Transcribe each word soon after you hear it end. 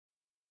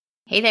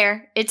Hey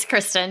there, it's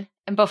Kristen.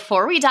 And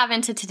before we dive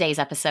into today's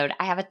episode,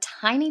 I have a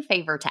tiny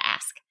favor to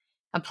ask.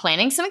 I'm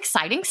planning some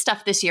exciting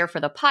stuff this year for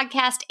the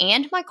podcast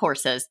and my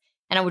courses,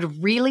 and I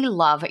would really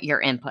love your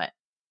input.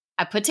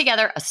 I put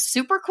together a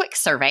super quick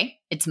survey.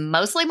 It's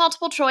mostly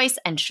multiple choice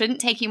and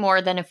shouldn't take you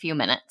more than a few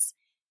minutes.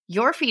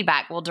 Your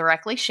feedback will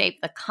directly shape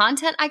the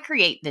content I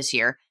create this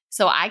year,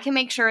 so I can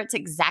make sure it's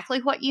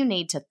exactly what you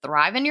need to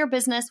thrive in your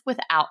business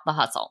without the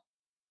hustle.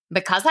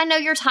 Because I know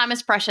your time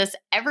is precious,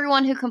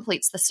 everyone who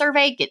completes the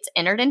survey gets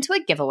entered into a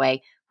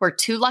giveaway where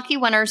 2 lucky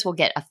winners will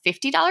get a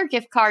 $50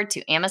 gift card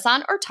to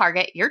Amazon or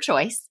Target, your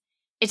choice.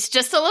 It's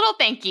just a little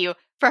thank you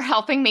for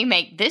helping me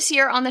make this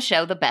year on the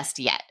show the best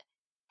yet.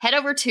 Head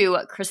over to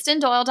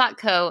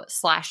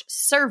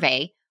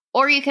kristendoyle.co/survey,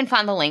 or you can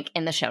find the link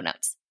in the show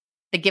notes.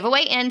 The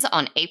giveaway ends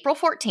on April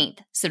 14th,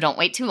 so don't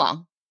wait too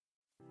long.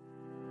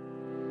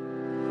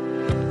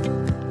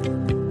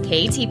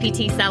 Hey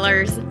TPT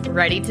sellers,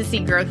 ready to see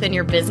growth in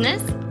your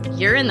business?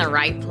 You're in the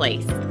right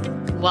place.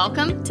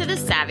 Welcome to the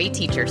Savvy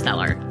Teacher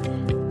Seller.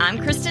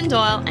 I'm Kristen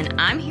Doyle, and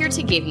I'm here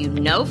to give you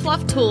no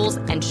fluff tools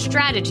and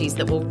strategies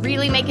that will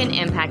really make an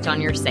impact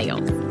on your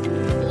sales.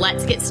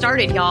 Let's get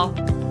started, y'all.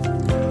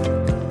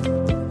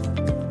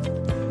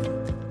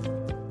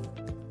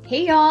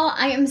 Hey y'all,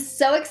 I am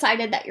so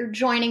excited that you're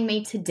joining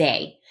me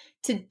today.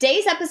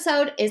 Today's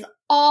episode is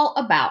all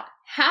about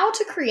how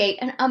to create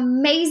an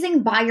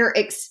amazing buyer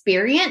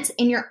experience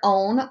in your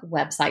own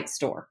website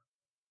store.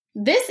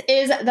 This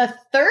is the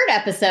 3rd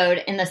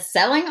episode in the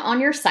Selling on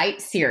Your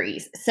Site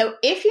series. So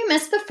if you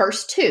missed the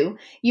first 2,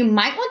 you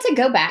might want to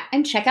go back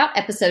and check out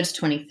episodes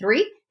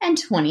 23 and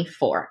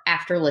 24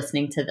 after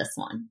listening to this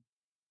one.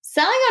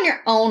 Selling on your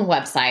own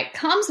website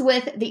comes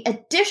with the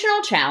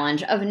additional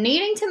challenge of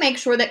needing to make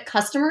sure that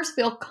customers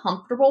feel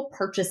comfortable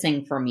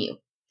purchasing from you.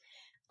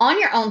 On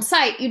your own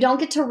site, you don't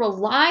get to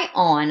rely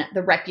on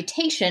the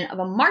reputation of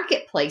a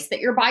marketplace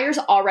that your buyers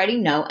already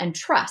know and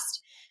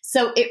trust.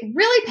 So it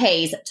really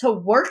pays to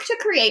work to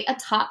create a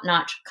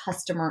top-notch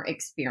customer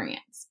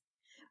experience.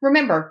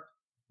 Remember,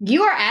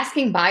 you are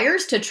asking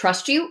buyers to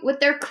trust you with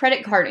their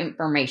credit card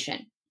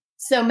information.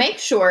 So make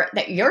sure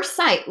that your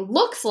site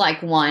looks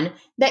like one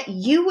that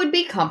you would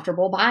be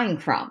comfortable buying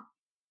from.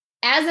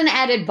 As an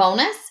added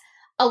bonus,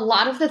 a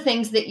lot of the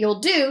things that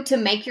you'll do to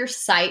make your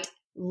site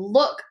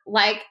look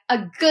like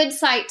a good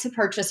site to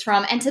purchase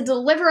from and to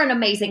deliver an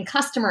amazing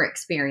customer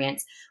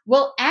experience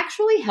will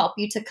actually help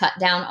you to cut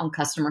down on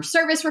customer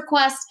service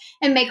requests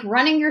and make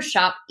running your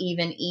shop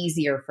even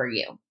easier for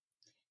you.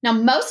 Now,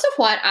 most of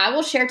what I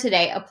will share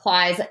today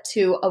applies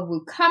to a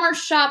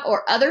WooCommerce shop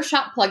or other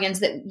shop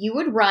plugins that you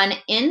would run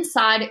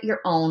inside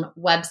your own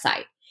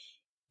website.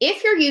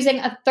 If you're using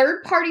a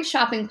third-party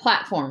shopping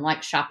platform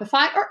like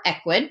Shopify or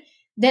Ecwid,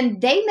 then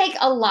they make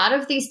a lot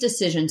of these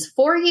decisions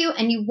for you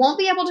and you won't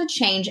be able to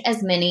change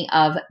as many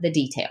of the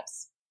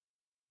details.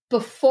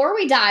 Before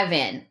we dive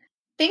in,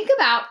 think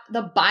about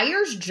the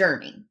buyer's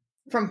journey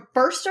from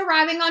first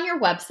arriving on your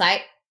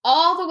website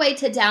all the way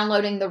to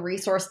downloading the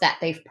resource that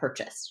they've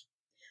purchased.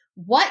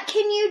 What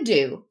can you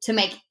do to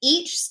make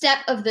each step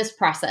of this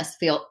process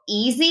feel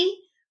easy,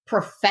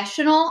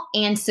 professional,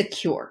 and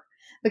secure?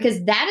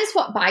 Because that is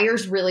what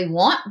buyers really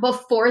want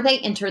before they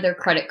enter their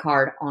credit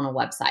card on a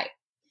website.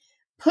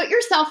 Put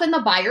yourself in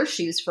the buyer's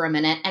shoes for a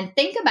minute and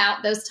think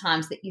about those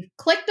times that you've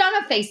clicked on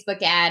a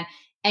Facebook ad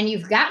and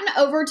you've gotten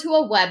over to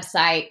a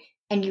website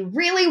and you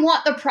really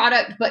want the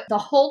product, but the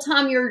whole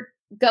time you're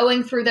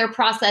going through their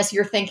process,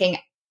 you're thinking,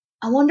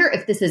 I wonder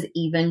if this is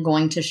even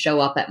going to show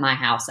up at my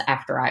house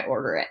after I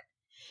order it.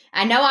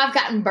 I know I've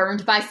gotten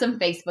burned by some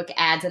Facebook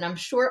ads, and I'm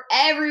sure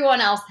everyone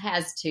else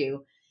has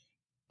too.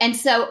 And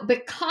so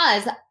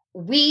because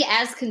we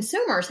as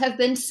consumers have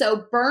been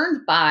so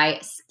burned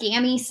by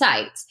scammy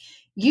sites,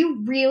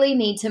 you really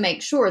need to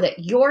make sure that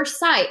your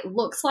site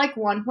looks like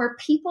one where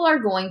people are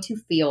going to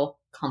feel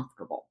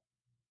comfortable.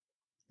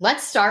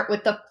 Let's start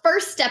with the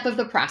first step of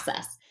the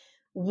process.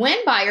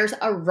 When buyers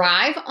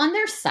arrive on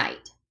their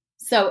site,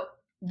 so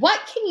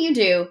what can you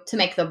do to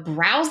make the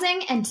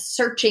browsing and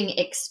searching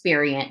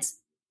experience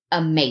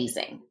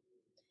amazing?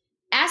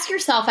 Ask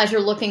yourself as you're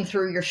looking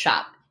through your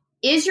shop,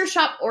 is your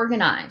shop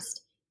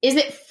organized? Is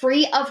it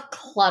free of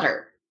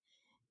clutter?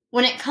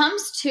 When it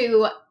comes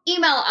to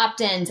email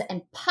opt-ins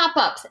and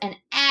pop-ups and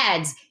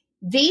ads,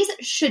 these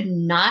should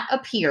not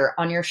appear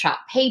on your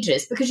shop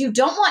pages because you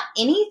don't want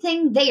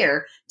anything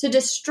there to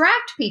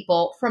distract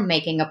people from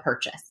making a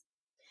purchase.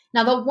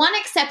 Now, the one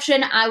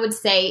exception I would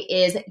say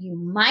is you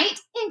might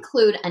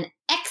include an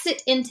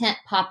exit intent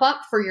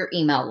pop-up for your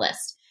email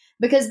list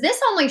because this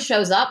only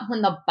shows up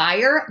when the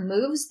buyer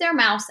moves their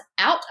mouse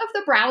out of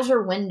the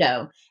browser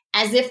window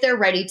as if they're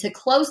ready to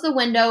close the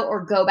window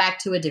or go back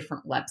to a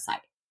different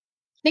website.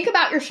 Think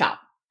about your shop.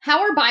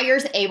 How are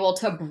buyers able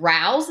to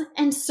browse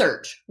and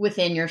search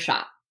within your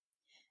shop?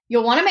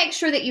 You'll want to make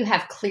sure that you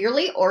have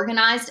clearly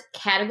organized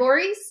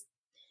categories,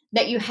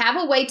 that you have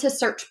a way to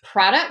search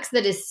products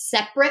that is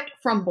separate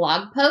from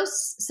blog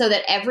posts so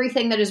that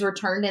everything that is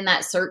returned in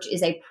that search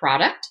is a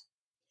product.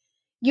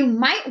 You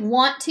might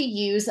want to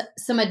use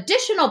some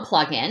additional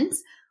plugins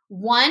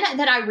One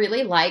that I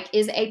really like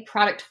is a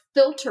product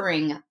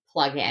filtering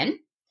plugin.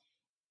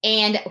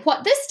 And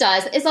what this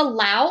does is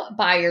allow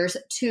buyers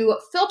to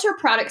filter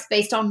products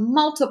based on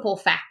multiple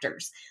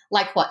factors,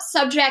 like what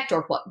subject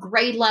or what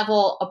grade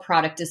level a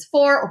product is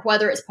for, or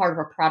whether it's part of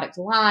a product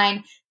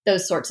line,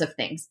 those sorts of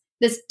things.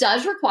 This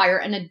does require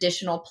an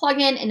additional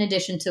plugin in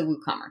addition to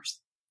WooCommerce.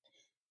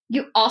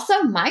 You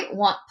also might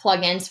want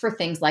plugins for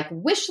things like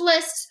wish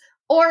lists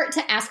or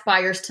to ask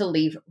buyers to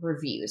leave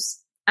reviews.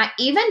 I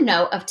even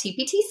know of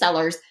TPT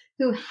sellers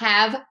who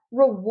have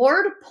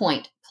reward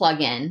point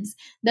plugins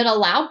that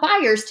allow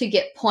buyers to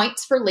get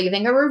points for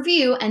leaving a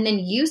review and then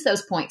use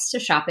those points to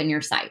shop in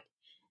your site.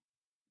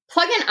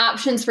 Plugin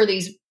options for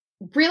these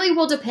really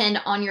will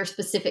depend on your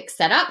specific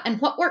setup, and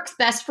what works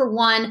best for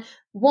one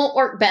won't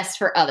work best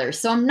for others.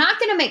 So I'm not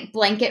going to make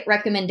blanket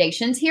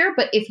recommendations here,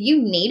 but if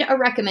you need a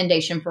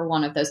recommendation for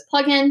one of those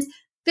plugins,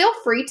 feel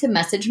free to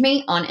message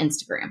me on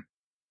Instagram.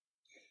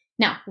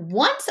 Now,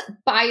 once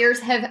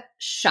buyers have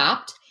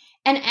shopped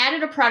and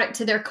added a product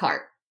to their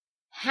cart,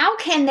 how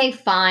can they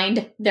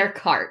find their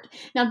cart?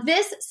 Now,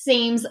 this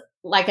seems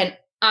like an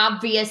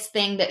obvious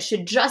thing that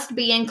should just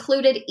be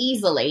included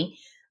easily,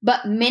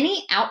 but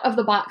many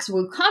out-of-the-box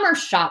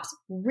WooCommerce shops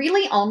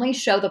really only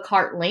show the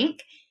cart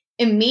link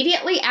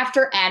immediately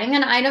after adding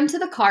an item to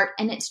the cart,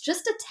 and it's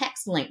just a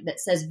text link that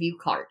says View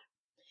Cart.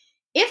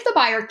 If the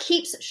buyer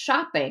keeps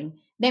shopping,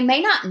 they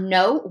may not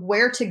know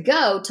where to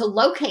go to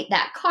locate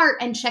that cart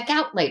and check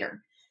out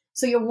later.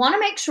 So you'll want to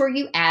make sure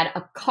you add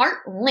a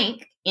cart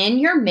link in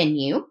your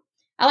menu.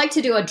 I like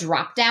to do a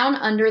drop down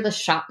under the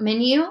shop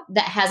menu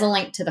that has a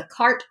link to the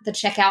cart, the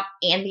checkout,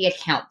 and the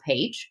account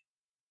page.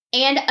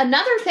 And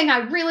another thing I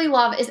really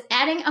love is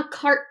adding a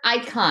cart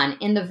icon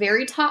in the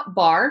very top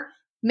bar,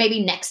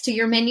 maybe next to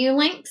your menu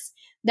links,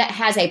 that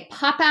has a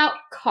pop-out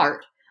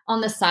cart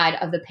on the side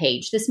of the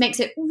page. This makes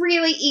it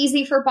really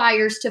easy for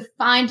buyers to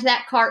find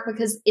that cart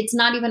because it's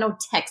not even a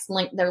text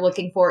link they're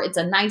looking for. It's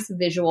a nice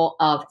visual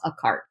of a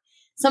cart.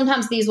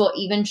 Sometimes these will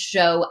even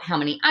show how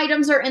many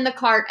items are in the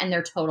cart and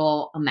their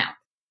total amount.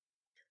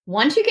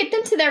 Once you get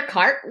them to their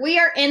cart, we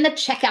are in the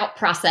checkout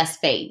process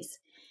phase.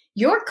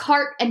 Your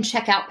cart and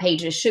checkout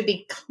pages should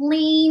be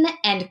clean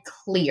and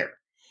clear.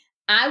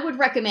 I would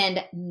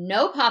recommend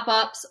no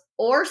pop-ups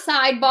or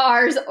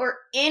sidebars or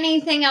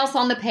anything else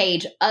on the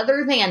page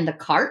other than the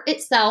cart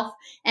itself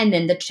and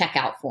then the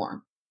checkout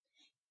form.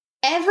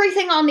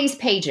 Everything on these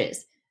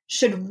pages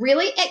should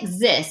really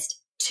exist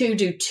to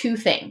do two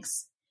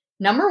things.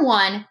 Number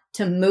one,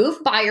 to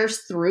move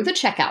buyers through the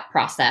checkout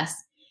process.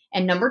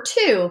 And number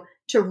two,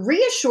 to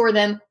reassure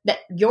them that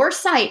your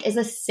site is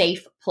a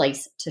safe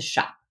place to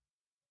shop.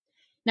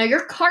 Now,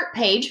 your cart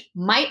page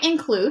might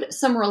include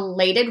some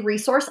related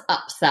resource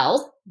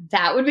upsells.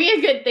 That would be a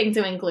good thing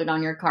to include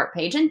on your cart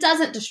page and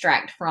doesn't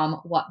distract from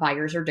what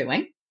buyers are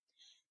doing.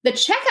 The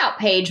checkout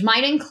page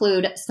might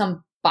include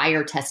some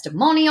buyer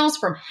testimonials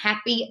from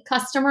happy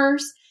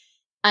customers,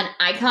 an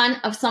icon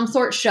of some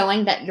sort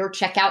showing that your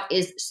checkout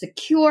is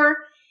secure,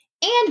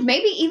 and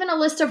maybe even a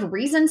list of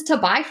reasons to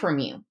buy from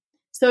you.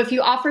 So if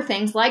you offer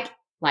things like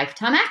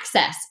lifetime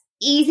access,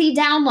 easy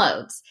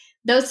downloads,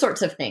 those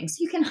sorts of things,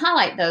 you can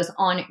highlight those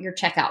on your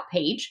checkout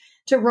page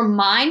to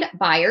remind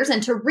buyers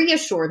and to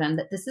reassure them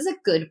that this is a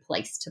good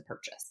place to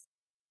purchase.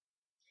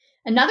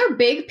 Another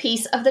big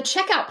piece of the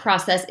checkout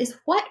process is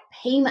what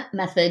payment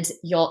methods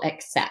you'll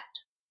accept.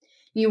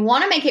 You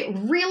want to make it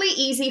really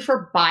easy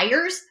for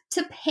buyers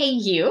to pay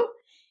you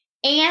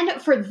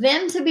and for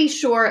them to be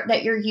sure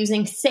that you're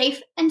using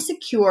safe and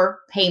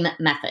secure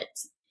payment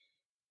methods.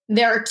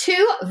 There are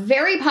two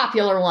very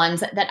popular ones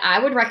that I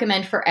would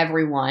recommend for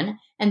everyone,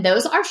 and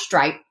those are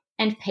Stripe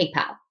and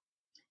PayPal.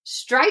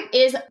 Stripe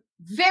is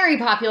very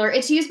popular.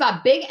 It's used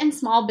by big and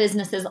small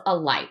businesses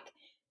alike.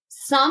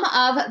 Some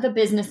of the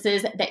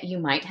businesses that you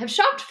might have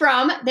shopped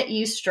from that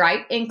use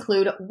Stripe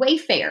include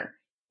Wayfair,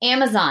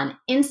 Amazon,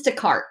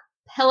 Instacart,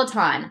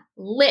 Peloton,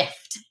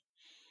 Lyft.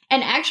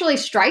 And actually,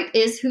 Stripe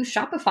is who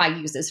Shopify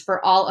uses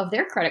for all of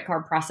their credit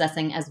card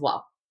processing as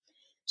well.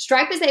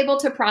 Stripe is able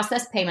to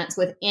process payments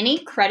with any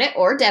credit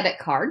or debit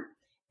card,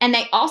 and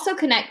they also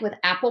connect with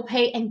Apple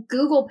Pay and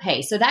Google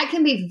Pay. So that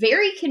can be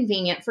very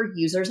convenient for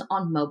users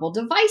on mobile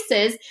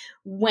devices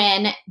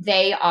when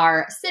they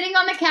are sitting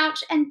on the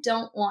couch and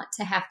don't want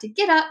to have to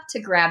get up to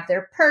grab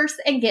their purse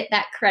and get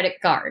that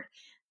credit card.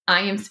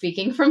 I am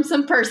speaking from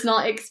some personal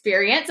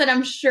experience, and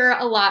I'm sure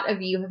a lot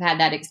of you have had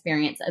that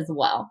experience as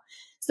well.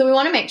 So we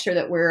want to make sure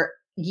that we're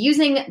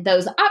using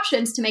those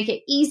options to make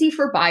it easy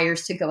for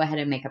buyers to go ahead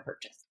and make a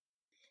purchase.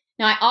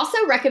 Now, I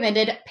also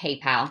recommended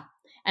PayPal,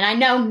 and I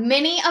know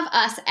many of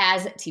us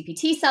as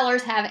TPT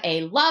sellers have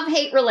a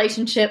love-hate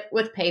relationship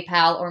with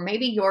PayPal, or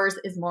maybe yours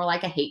is more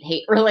like a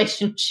hate-hate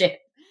relationship.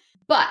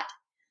 But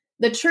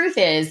the truth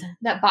is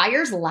that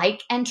buyers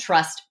like and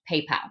trust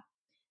PayPal.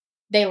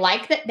 They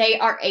like that they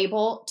are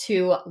able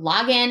to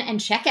log in and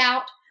check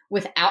out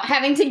without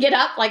having to get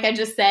up, like I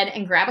just said,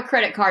 and grab a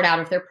credit card out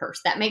of their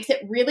purse. That makes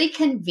it really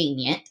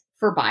convenient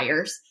for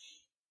buyers.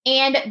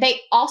 And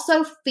they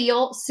also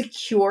feel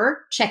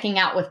secure checking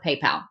out with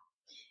PayPal.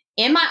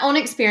 In my own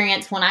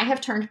experience, when I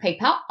have turned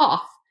PayPal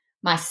off,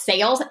 my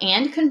sales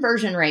and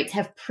conversion rates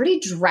have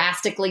pretty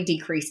drastically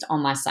decreased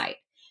on my site.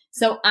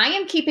 So I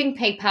am keeping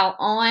PayPal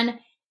on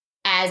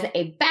as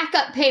a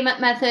backup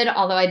payment method,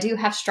 although I do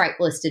have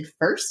Stripe listed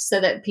first so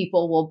that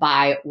people will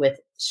buy with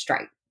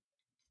Stripe.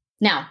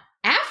 Now,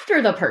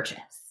 after the purchase,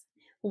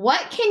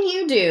 what can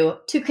you do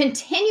to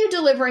continue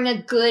delivering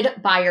a good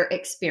buyer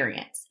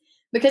experience?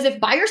 Because if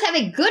buyers have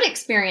a good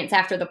experience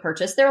after the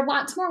purchase, they're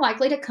lots more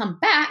likely to come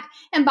back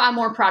and buy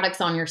more products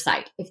on your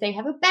site. If they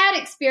have a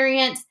bad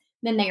experience,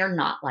 then they are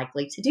not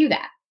likely to do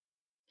that.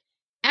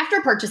 After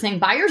purchasing,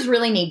 buyers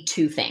really need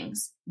two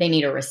things. They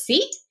need a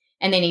receipt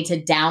and they need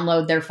to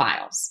download their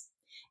files.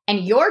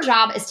 And your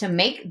job is to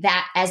make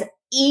that as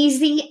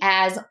easy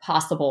as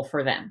possible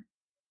for them.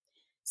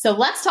 So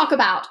let's talk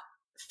about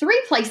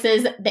 3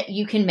 places that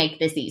you can make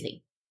this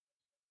easy.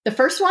 The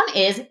first one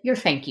is your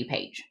thank you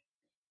page.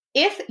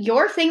 If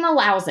your theme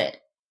allows it,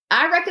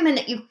 I recommend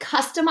that you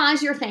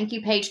customize your thank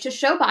you page to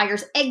show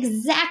buyers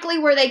exactly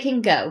where they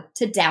can go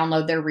to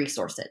download their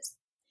resources.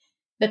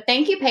 The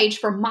thank you page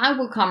for my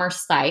WooCommerce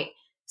site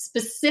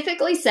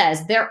specifically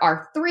says there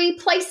are 3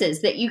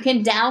 places that you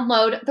can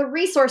download the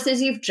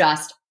resources you've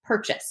just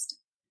purchased.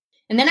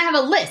 And then I have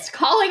a list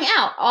calling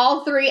out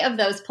all 3 of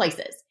those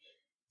places.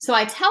 So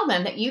I tell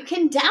them that you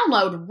can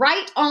download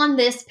right on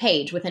this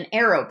page with an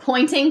arrow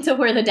pointing to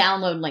where the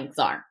download links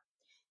are.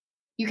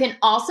 You can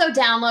also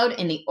download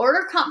in the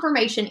order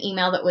confirmation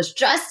email that was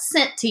just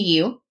sent to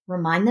you.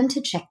 Remind them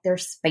to check their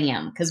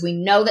spam because we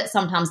know that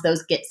sometimes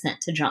those get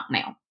sent to junk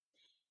mail.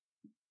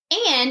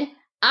 And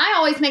I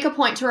always make a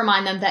point to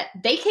remind them that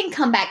they can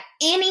come back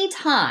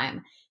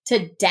anytime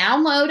to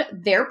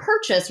download their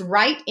purchase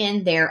right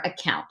in their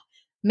account.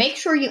 Make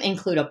sure you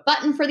include a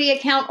button for the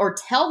account or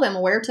tell them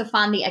where to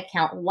find the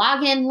account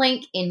login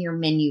link in your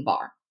menu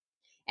bar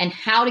and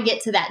how to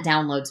get to that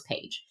downloads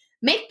page.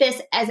 Make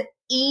this as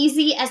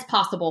easy as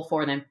possible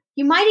for them.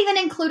 You might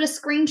even include a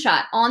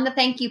screenshot on the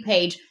thank you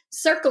page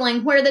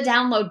circling where the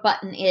download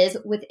button is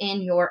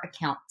within your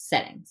account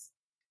settings.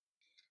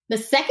 The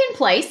second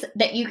place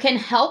that you can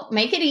help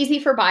make it easy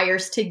for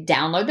buyers to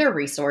download their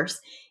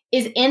resource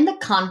is in the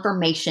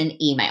confirmation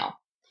email.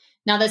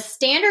 Now, the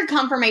standard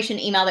confirmation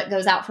email that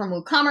goes out from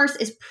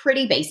WooCommerce is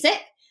pretty basic,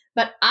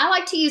 but I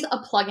like to use a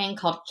plugin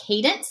called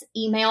Cadence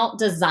Email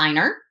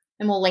Designer,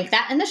 and we'll link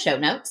that in the show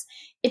notes.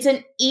 It's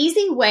an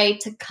easy way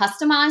to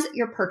customize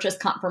your purchase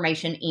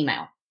confirmation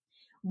email.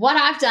 What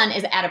I've done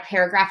is add a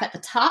paragraph at the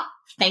top,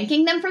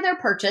 thanking them for their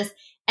purchase,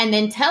 and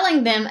then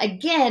telling them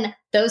again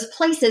those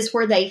places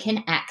where they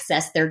can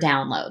access their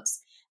downloads.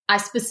 I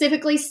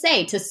specifically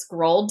say to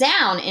scroll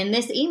down in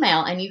this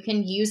email and you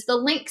can use the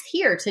links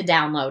here to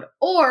download,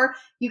 or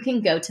you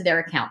can go to their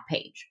account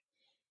page.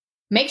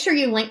 Make sure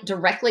you link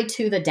directly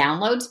to the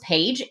downloads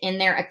page in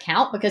their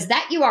account because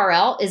that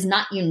URL is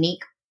not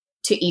unique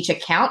to each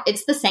account.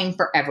 It's the same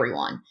for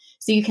everyone.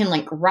 So you can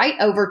link right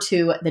over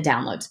to the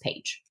downloads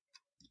page.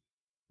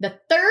 The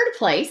third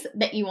place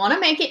that you want to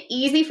make it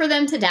easy for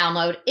them to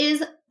download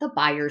is the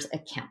buyer's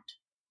account.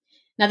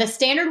 Now, the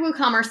standard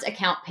WooCommerce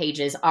account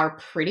pages are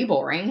pretty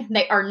boring.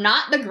 They are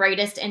not the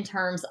greatest in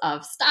terms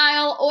of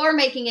style or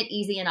making it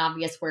easy and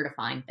obvious where to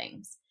find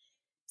things.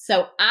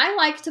 So I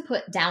like to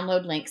put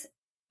download links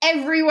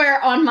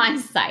everywhere on my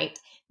site.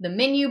 The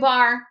menu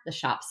bar, the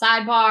shop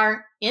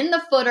sidebar, in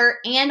the footer,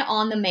 and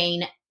on the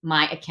main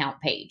My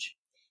Account page.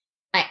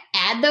 I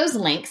add those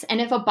links, and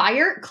if a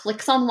buyer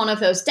clicks on one of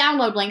those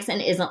download links and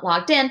isn't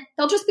logged in,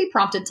 they'll just be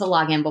prompted to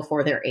log in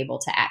before they're able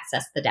to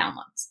access the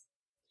downloads.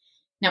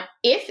 Now,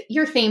 if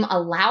your theme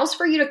allows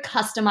for you to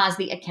customize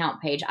the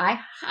account page, I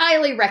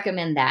highly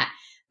recommend that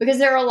because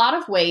there are a lot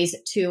of ways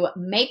to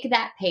make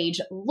that page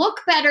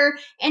look better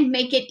and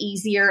make it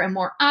easier and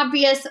more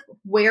obvious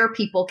where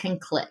people can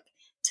click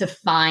to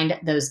find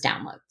those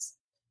downloads.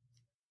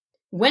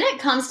 When it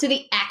comes to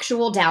the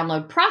actual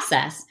download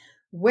process,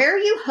 where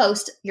you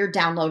host your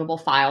downloadable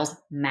files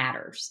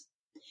matters.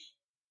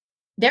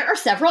 There are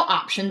several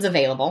options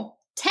available.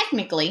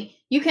 Technically,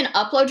 you can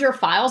upload your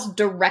files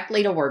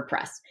directly to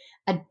WordPress.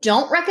 I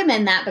don't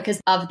recommend that because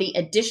of the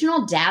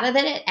additional data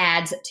that it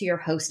adds to your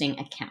hosting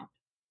account.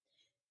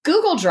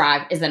 Google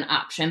Drive is an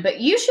option, but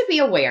you should be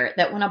aware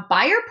that when a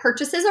buyer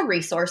purchases a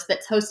resource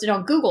that's hosted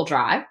on Google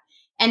Drive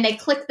and they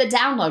click the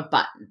download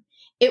button,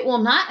 it will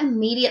not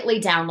immediately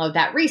download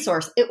that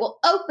resource. It will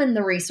open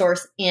the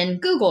resource in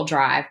Google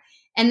Drive,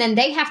 and then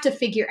they have to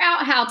figure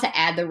out how to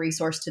add the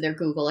resource to their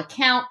Google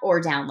account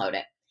or download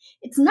it.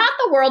 It's not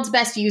the world's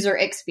best user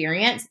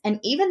experience, and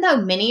even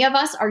though many of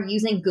us are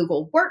using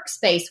Google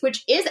Workspace,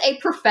 which is a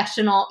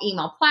professional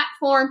email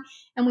platform,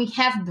 and we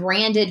have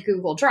branded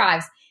Google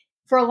Drives,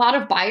 for a lot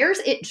of buyers,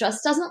 it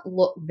just doesn't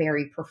look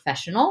very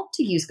professional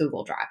to use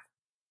Google Drive.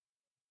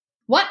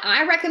 What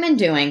I recommend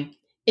doing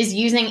is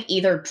using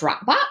either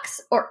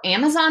Dropbox or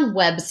Amazon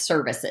Web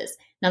Services.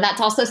 Now,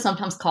 that's also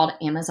sometimes called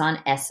Amazon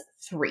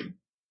S3.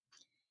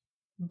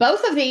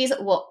 Both of these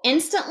will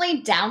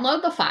instantly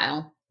download the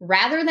file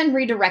rather than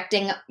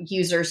redirecting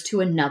users to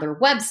another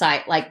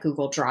website like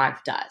Google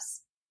Drive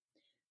does.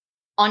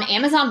 On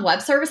Amazon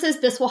Web Services,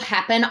 this will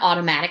happen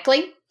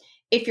automatically.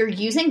 If you're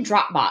using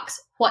Dropbox,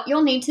 what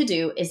you'll need to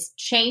do is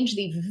change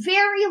the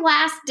very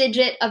last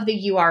digit of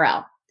the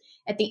URL.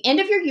 At the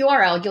end of your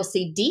URL, you'll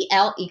see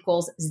DL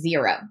equals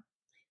 0.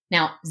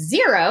 Now,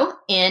 0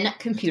 in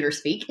computer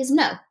speak is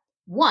no.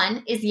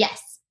 1 is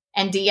yes.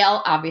 And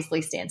DL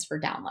obviously stands for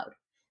download.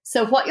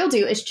 So what you'll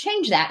do is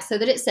change that so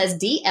that it says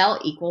DL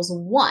equals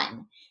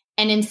 1.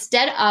 And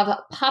instead of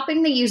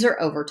popping the user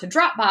over to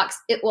Dropbox,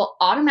 it will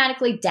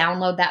automatically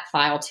download that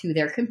file to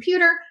their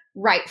computer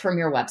right from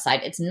your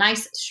website. It's a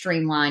nice,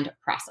 streamlined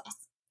process.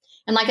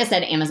 And like I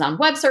said, Amazon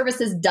Web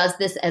Services does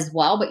this as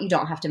well, but you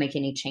don't have to make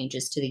any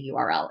changes to the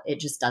URL. It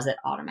just does it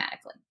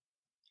automatically.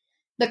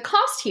 The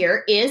cost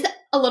here is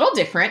a little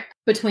different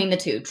between the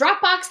two.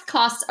 Dropbox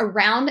costs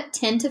around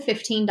 $10 to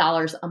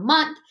 $15 a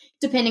month,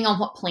 depending on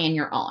what plan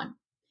you're on.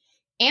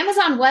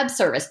 Amazon Web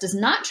Service does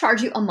not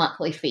charge you a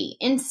monthly fee.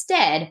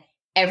 Instead,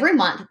 every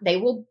month they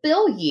will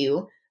bill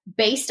you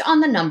based on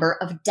the number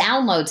of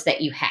downloads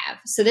that you have.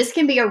 So this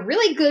can be a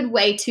really good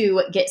way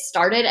to get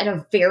started at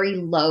a very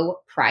low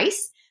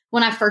price.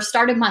 When I first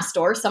started my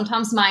store,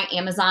 sometimes my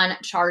Amazon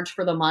charge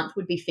for the month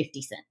would be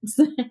 50 cents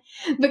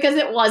because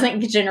it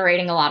wasn't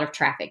generating a lot of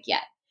traffic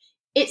yet.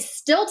 It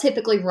still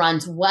typically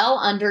runs well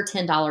under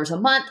 $10 a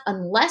month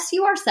unless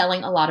you are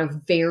selling a lot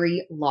of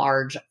very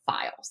large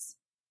files.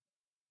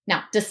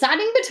 Now,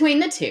 deciding between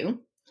the two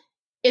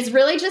is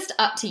really just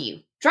up to you.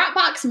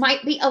 Dropbox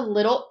might be a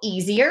little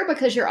easier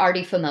because you're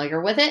already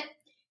familiar with it.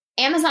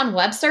 Amazon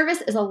Web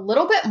Service is a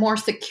little bit more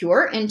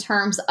secure in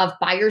terms of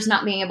buyers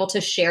not being able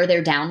to share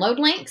their download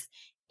links,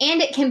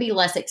 and it can be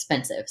less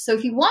expensive. So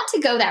if you want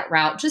to go that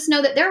route, just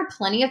know that there are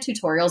plenty of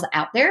tutorials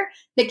out there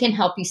that can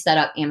help you set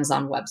up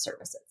Amazon Web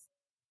Services.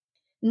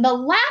 And the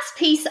last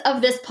piece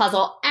of this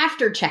puzzle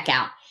after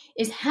checkout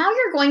is how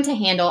you're going to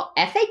handle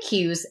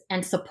FAQs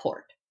and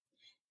support.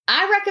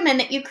 I recommend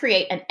that you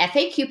create an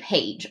FAQ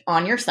page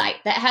on your site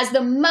that has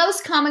the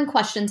most common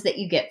questions that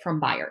you get from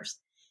buyers.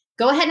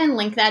 Go ahead and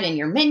link that in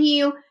your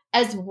menu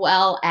as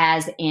well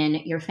as in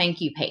your thank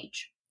you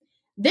page.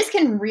 This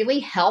can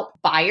really help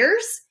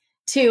buyers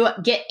to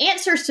get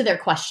answers to their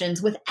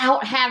questions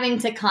without having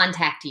to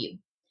contact you.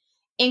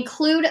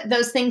 Include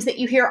those things that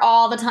you hear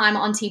all the time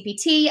on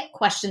TPT,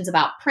 questions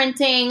about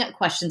printing,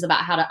 questions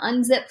about how to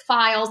unzip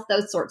files,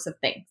 those sorts of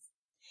things.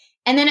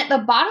 And then at the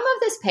bottom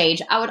of this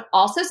page, I would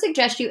also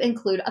suggest you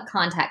include a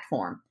contact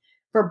form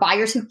for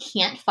buyers who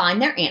can't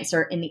find their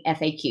answer in the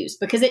FAQs,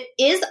 because it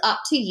is up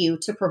to you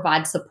to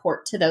provide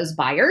support to those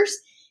buyers.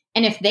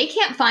 And if they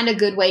can't find a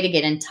good way to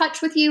get in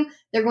touch with you,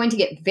 they're going to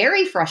get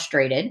very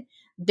frustrated.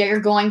 They're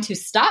going to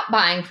stop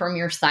buying from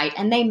your site,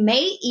 and they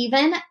may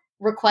even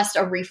request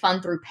a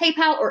refund through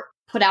PayPal or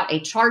put out a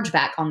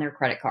chargeback on their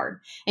credit card.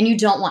 And you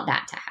don't want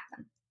that to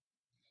happen.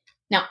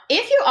 Now,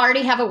 if you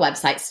already have a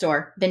website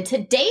store, then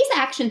today's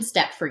action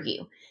step for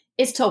you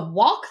is to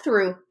walk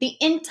through the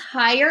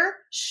entire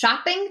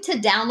shopping to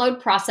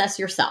download process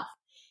yourself.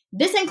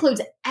 This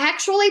includes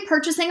actually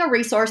purchasing a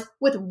resource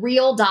with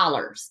real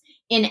dollars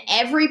in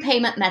every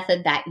payment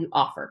method that you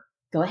offer.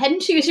 Go ahead and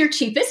choose your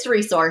cheapest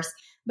resource,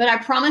 but I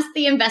promise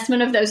the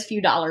investment of those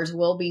few dollars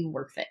will be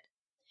worth it.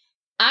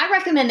 I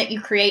recommend that you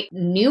create a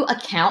new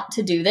account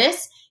to do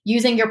this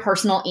using your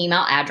personal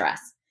email address.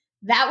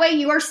 That way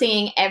you are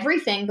seeing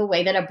everything the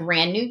way that a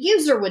brand new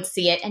user would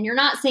see it, and you're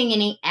not seeing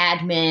any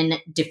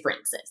admin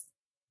differences.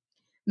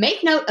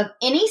 Make note of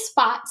any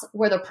spots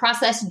where the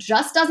process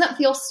just doesn't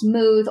feel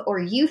smooth or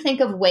you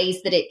think of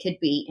ways that it could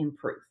be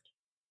improved.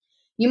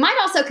 You might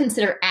also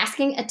consider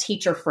asking a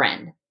teacher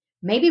friend,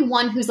 maybe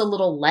one who's a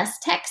little less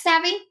tech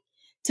savvy,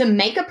 to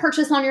make a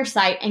purchase on your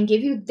site and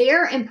give you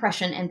their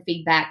impression and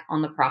feedback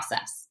on the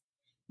process.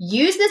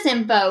 Use this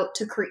info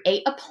to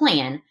create a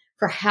plan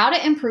for how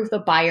to improve the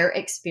buyer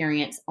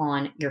experience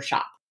on your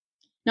shop.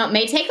 Now, it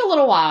may take a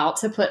little while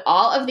to put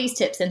all of these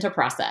tips into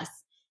process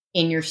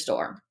in your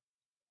store,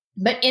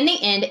 but in the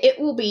end, it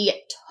will be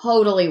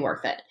totally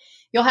worth it.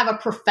 You'll have a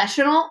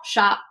professional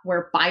shop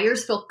where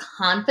buyers feel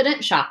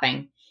confident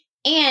shopping,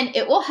 and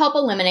it will help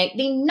eliminate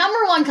the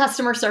number one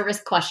customer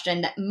service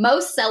question that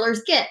most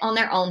sellers get on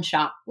their own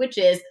shop, which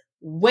is,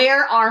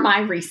 where are my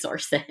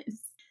resources?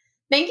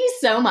 Thank you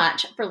so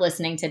much for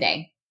listening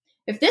today.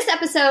 If this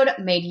episode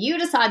made you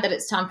decide that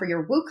it's time for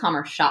your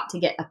WooCommerce shop to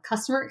get a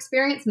customer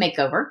experience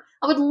makeover,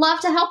 I would love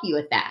to help you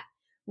with that.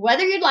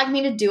 Whether you'd like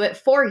me to do it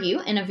for you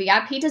in a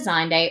VIP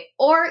design day,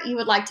 or you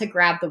would like to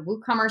grab the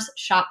WooCommerce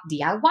shop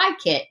DIY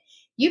kit,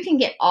 you can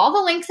get all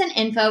the links and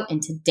info in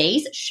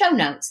today's show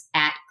notes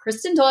at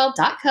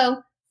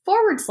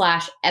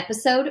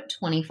kristendoyle.co/episode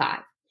 25.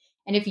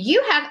 And if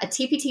you have a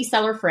TPT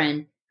seller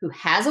friend who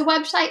has a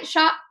website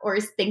shop or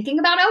is thinking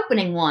about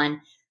opening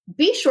one,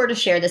 be sure to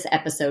share this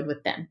episode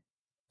with them.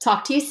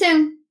 Talk to you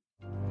soon.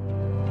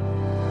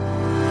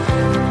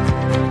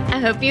 I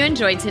hope you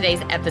enjoyed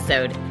today's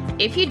episode.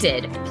 If you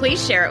did,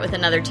 please share it with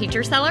another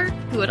teacher seller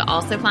who would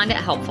also find it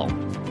helpful.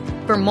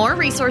 For more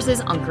resources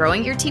on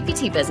growing your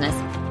TPT business,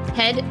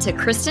 head to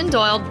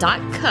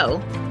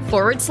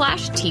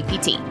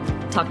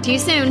kristendoyle.co/TPT. Talk to you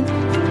soon.